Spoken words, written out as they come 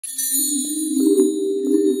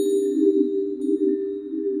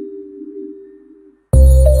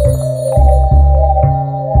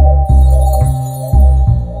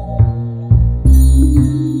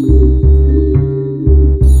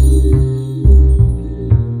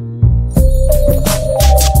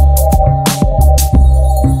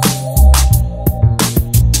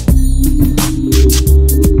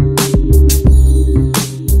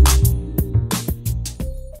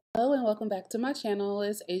Welcome back to my channel.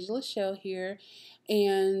 It's Asia Lachelle here,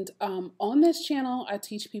 and on this channel I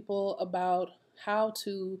teach people about how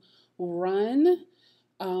to run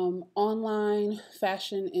online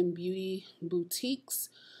fashion and beauty boutiques.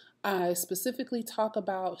 I specifically talk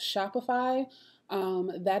about Shopify.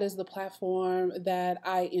 That is the platform that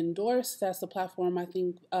I endorse. That's the platform I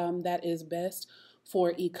think that is best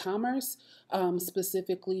for e-commerce,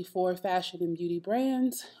 specifically for fashion and beauty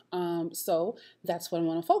brands. So that's what I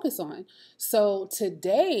want to focus on. So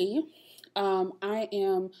today I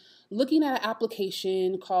am looking at an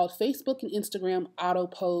application called Facebook and Instagram Auto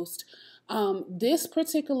Post. This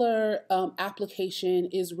particular application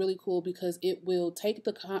is really cool because it will take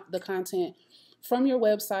the content from your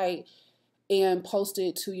website and post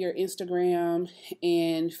it to your Instagram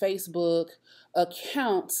and Facebook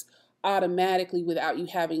accounts automatically without you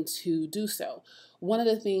having to do so. One of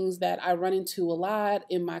the things that I run into a lot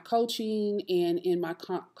in my coaching and in my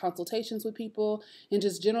consultations with people and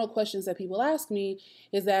just general questions that people ask me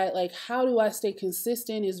is that, like, how do I stay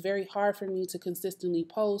consistent? It's very hard for me to consistently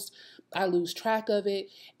post. I lose track of it.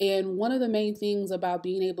 And one of the main things about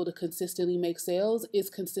being able to consistently make sales is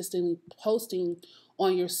consistently posting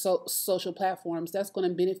on your social platforms. That's going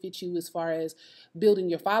to benefit you as far as building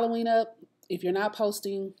your following up. If you're not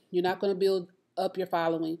posting, you're not going to build up your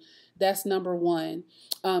following. That's number one.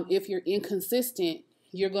 If you're inconsistent,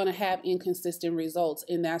 you're going to have inconsistent results,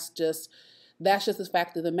 and that's just the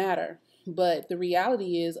fact of the matter. But the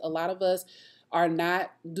reality is, a lot of us are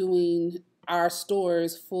not doing our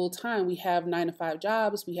stores full time. We have 9-to-5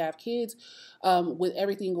 jobs. We have kids. With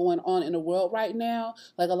everything going on in the world right now,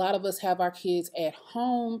 like, a lot of us have our kids at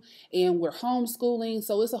home and we're homeschooling.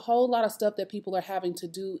 So it's a whole lot of stuff that people are having to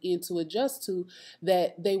do and to adjust to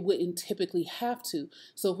that they wouldn't typically have to.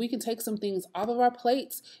 So if we can take some things off of our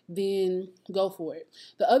plates, then go for it.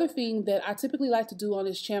 The other thing that I typically like to do on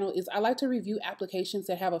this channel is I like to review applications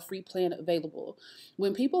that have a free plan available.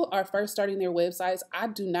 When people are first starting their websites, I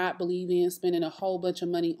do not believe in spending a whole bunch of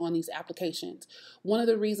money on these applications. One of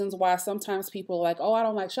the reasons why sometimes people are like, oh, I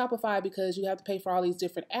don't like Shopify because you have to pay for all these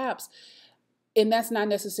different apps. And that's not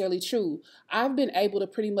necessarily true. I've been able to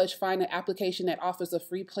pretty much find an application that offers a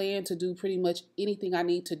free plan to do pretty much anything I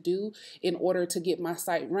need to do in order to get my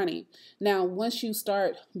site running. Now, once you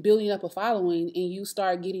start building up a following and you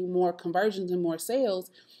start getting more conversions and more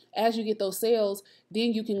sales, as you get those sales,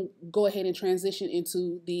 then you can go ahead and transition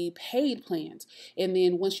into the paid plans. And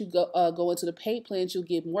then once you go into the paid plans, you'll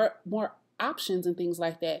get more options and things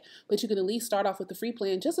like that. But you can at least start off with the free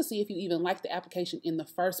plan just to see if you even like the application in the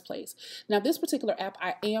first place. Now, this particular app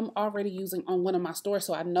I am already using on one of my stores,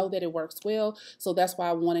 so I know that it works well. So that's why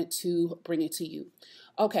I wanted to bring it to you.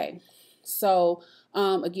 Okay, so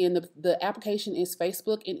again, the application is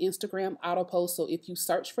Facebook and Instagram Auto Post. So if you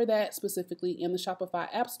search for that specifically in the Shopify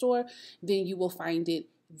App Store, then you will find it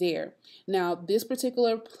there. Now, this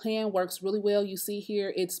particular plan works really well. You see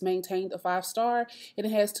here, it's maintained a 5-star and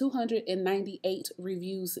it has 298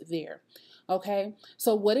 reviews there. Okay,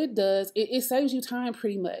 so what it does, it saves you time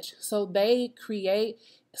pretty much. So they create,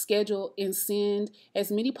 schedule, and send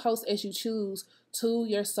as many posts as you choose to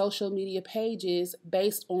your social media pages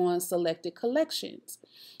based on selected collections.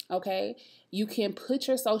 Okay, you can put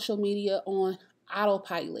your social media on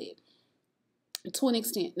autopilot to an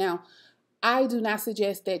extent. Now, I do not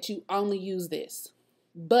suggest that you only use this,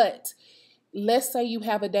 but let's say you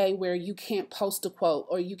have a day where you can't post a quote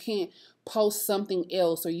or you can't post something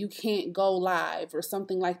else or you can't go live or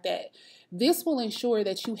something like that. This will ensure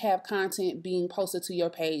that you have content being posted to your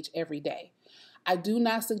page every day. I do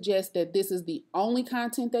not suggest that this is the only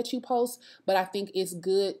content that you post, but I think it's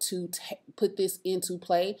good to put this into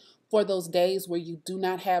play for those days where you do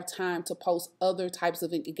not have time to post other types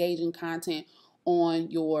of engaging content on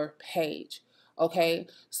your page. Okay,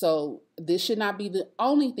 so this should not be the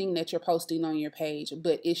only thing that you're posting on your page,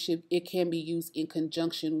 but it can be used in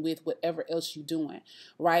conjunction with whatever else you're doing,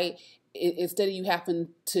 right? Instead of you having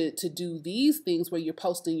to do these things where you're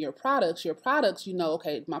posting your products, you know,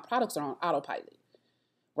 okay, my products are on autopilot,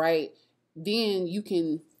 right? Then you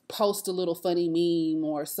can post a little funny meme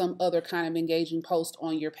or some other kind of engaging post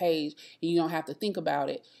on your page and you don't have to think about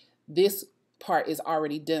it. This part is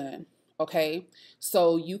already done. Okay,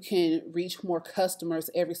 so you can reach more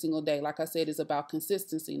customers every single day. Like I said, it's about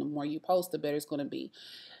consistency. The more you post, the better it's going to be.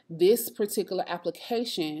 This particular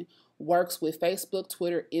application works with Facebook,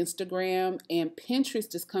 Twitter, Instagram, and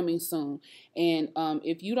Pinterest is coming soon. And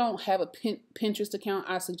if you don't have a Pinterest account,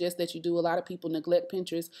 I suggest that you do. A lot of people neglect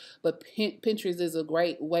Pinterest, but Pinterest is a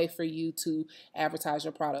great way for you to advertise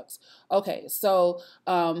your products. Okay, so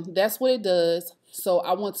that's what it does. So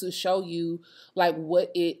I want to show you like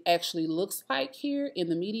what it actually looks like here in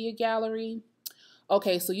the media gallery.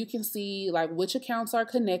 Okay, so you can see like which accounts are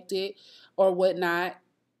connected or whatnot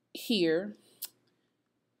here.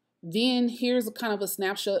 Then here's a kind of a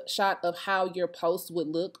snapshot of how your posts would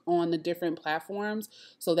look on the different platforms.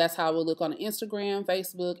 So that's how it would look on Instagram,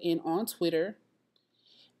 Facebook, and on Twitter.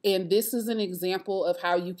 And this is an example of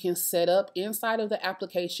how you can set up inside of the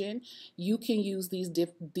application. You can use these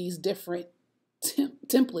different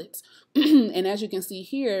templates. And as you can see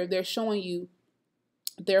here, they're showing you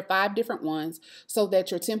there are 5 different ones so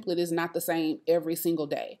that your template is not the same every single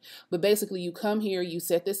day. But basically you come here, you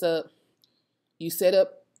set this up, you set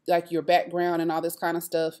up like your background and all this kind of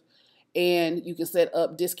stuff, and you can set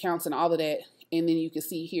up discounts and all of that. And then you can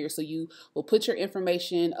see here, so you will put your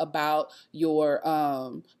information about your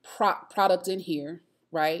product in here,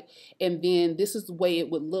 right? And then this is the way it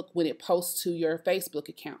would look when it posts to your Facebook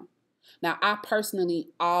account. Now, I personally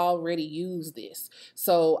already use this,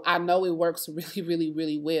 so I know it works really, really,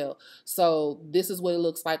 really well. So this is what it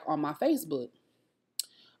looks like on my Facebook.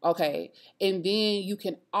 Okay, and then you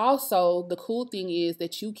can also, the cool thing is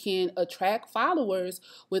that you can attract followers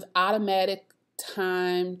with automatic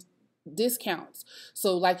timed discounts.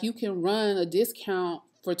 So like you can run a discount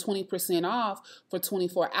for 20% off for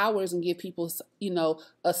 24 hours and give people, you know,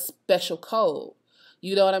 a special code.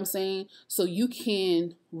 You know what I'm saying? So you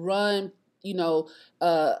can run, you know,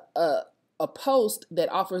 a post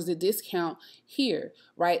that offers a discount here,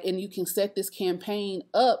 right? And you can set this campaign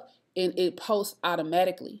up and it posts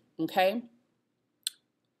automatically, okay?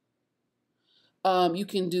 You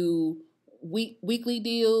can do weekly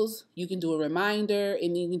deals, you can do a reminder,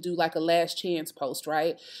 and you can do like a last chance post,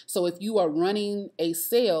 right? So if you are running a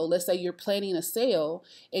sale, let's say you're planning a sale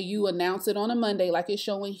and you announce it on a Monday like it's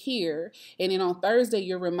showing here, and then on Thursday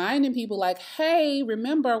you're reminding people like, hey,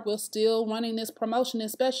 remember we're still running this promotion and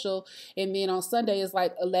special, and then on Sunday is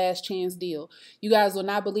like a last chance deal. You guys will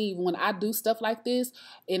not believe when I do stuff like this,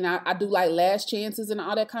 and I do like last chances and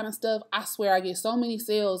all that kind of stuff, I swear I get so many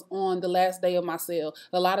sales on the last day of my sale.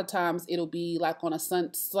 A lot of times it'll be like on a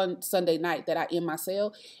Sunday night that I end my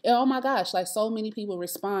sale. And oh my gosh, like so many people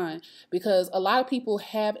respond, because a lot of people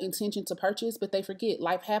have intention to purchase, but they forget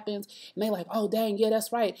life happens and they like, oh dang, yeah,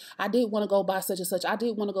 that's right. I did want to go buy such and such. I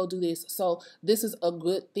did want to go do this. So this is a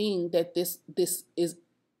good thing that this is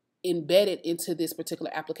embedded into this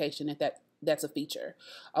particular application, that's a feature.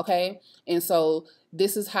 Okay. And so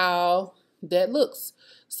this is how that looks.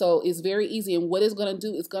 So it's very easy. And what it's going to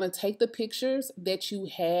do is going to take the pictures that you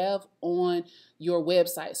have on your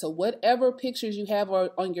website. So whatever pictures you have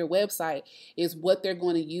on your website is what they're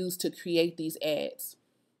going to use to create these ads.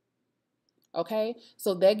 Okay,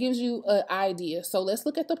 so that gives you an idea. So let's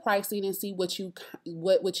look at the pricing and see what you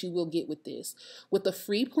will get with this. With the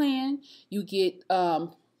free plan, you get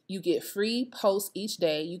free posts each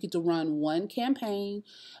day. You get to run one campaign.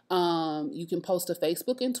 You can post to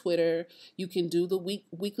Facebook and Twitter. You can do the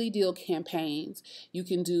weekly deal campaigns. You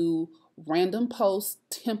can do random post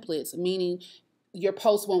templates, meaning your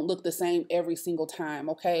posts won't look the same every single time,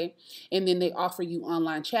 okay? And then they offer you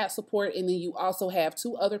online chat support, and then you also have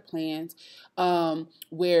 2 other plans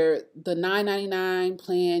where the $9.99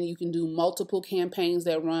 plan, you can do multiple campaigns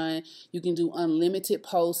that run. You can do unlimited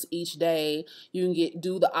posts each day. You can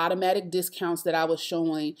do the automatic discounts that I was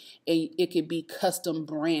showing, and it could be custom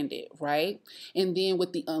branded, right? And then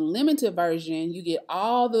with the unlimited version, you get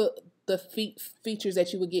all the features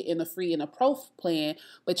that you would get in the free and the pro plan,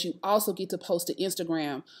 but you also get to post to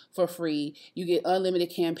Instagram for free. You get unlimited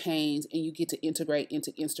campaigns, and you get to integrate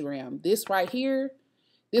into Instagram. This right here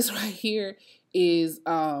is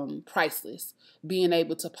priceless. Being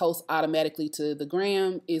able to post automatically to the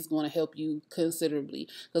gram is going to help you considerably,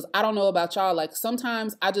 because I don't know about y'all, like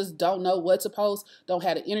sometimes I just don't know what to post, don't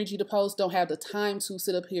have the energy to post, don't have the time to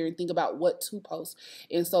sit up here and think about what to post.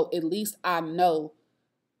 And so at least I know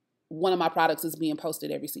one of my products is being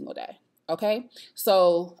posted every single day. Okay,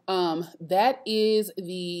 so that is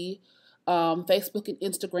the Facebook and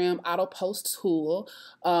Instagram auto post tool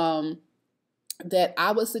that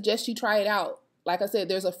I would suggest you try it out. Like I said,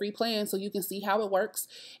 there's a free plan so you can see how it works,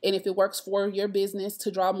 and if it works for your business to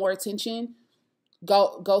draw more attention,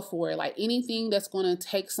 go for it. Like anything that's going to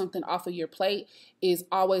take something off of your plate is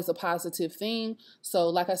always a positive thing. So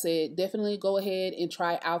like I said, definitely go ahead and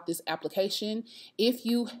try out this application. If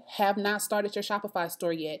you have not started your Shopify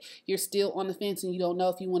store yet, you're still on the fence and you don't know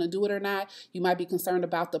if you want to do it or not, you might be concerned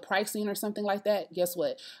about the pricing or something like that. Guess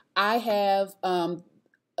what? I have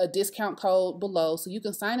a discount code below, so you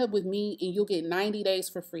can sign up with me and you'll get 90 days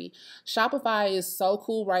for free. Shopify is so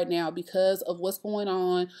cool right now because of what's going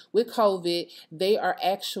on with COVID. They are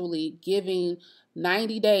actually giving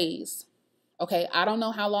 90 days. Okay, I don't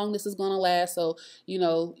know how long this is going to last. So,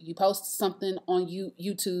 you post something on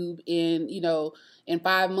YouTube and, in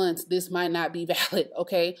 5 months, this might not be valid.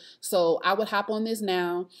 Okay, so I would hop on this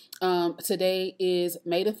now. Today is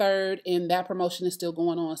May the 3rd and that promotion is still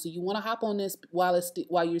going on. So you want to hop on this while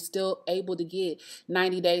you're still able to get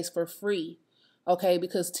 90 days for free. Okay,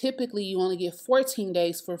 because typically you only get 14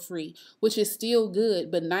 days for free, which is still good,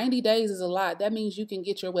 but 90 days is a lot. That means you can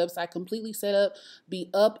get your website completely set up, be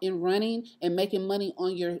up and running, and making money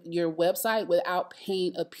on your website without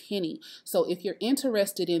paying a penny. So if you're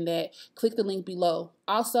interested in that, click the link below.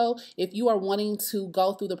 Also, if you are wanting to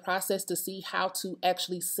go through the process to see how to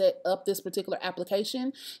actually set up this particular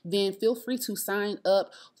application, then feel free to sign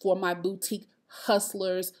up for my Boutique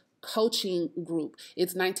Hustlers coaching group.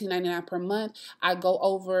 It's $19.99 per month. I go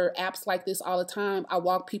over apps like this all the time. I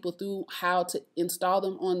walk people through how to install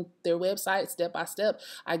them on their website step by step.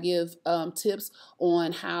 I give tips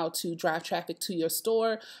on how to drive traffic to your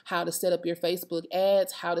store, how to set up your Facebook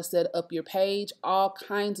ads, how to set up your page, all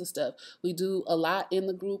kinds of stuff. We do a lot in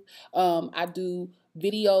the group. I do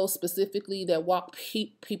videos specifically that walk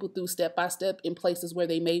people through step by step in places where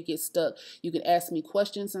they may get stuck. You can ask me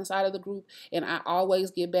questions inside of the group, and I always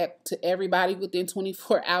get back to everybody within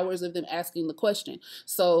 24 hours of them asking the question.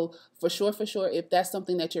 So for sure, if that's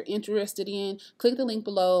something that you're interested in, click the link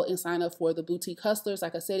below and sign up for the Boutique Hustlers.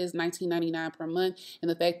 Like I said, it's $19.99 per month, and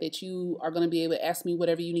the fact that you are going to be able to ask me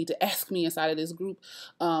whatever you need to ask me inside of this group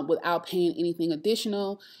without paying anything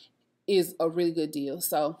additional is a really good deal.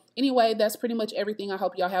 So anyway, that's pretty much everything. I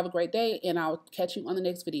hope y'all have a great day, and I'll catch you on the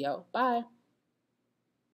next video. Bye.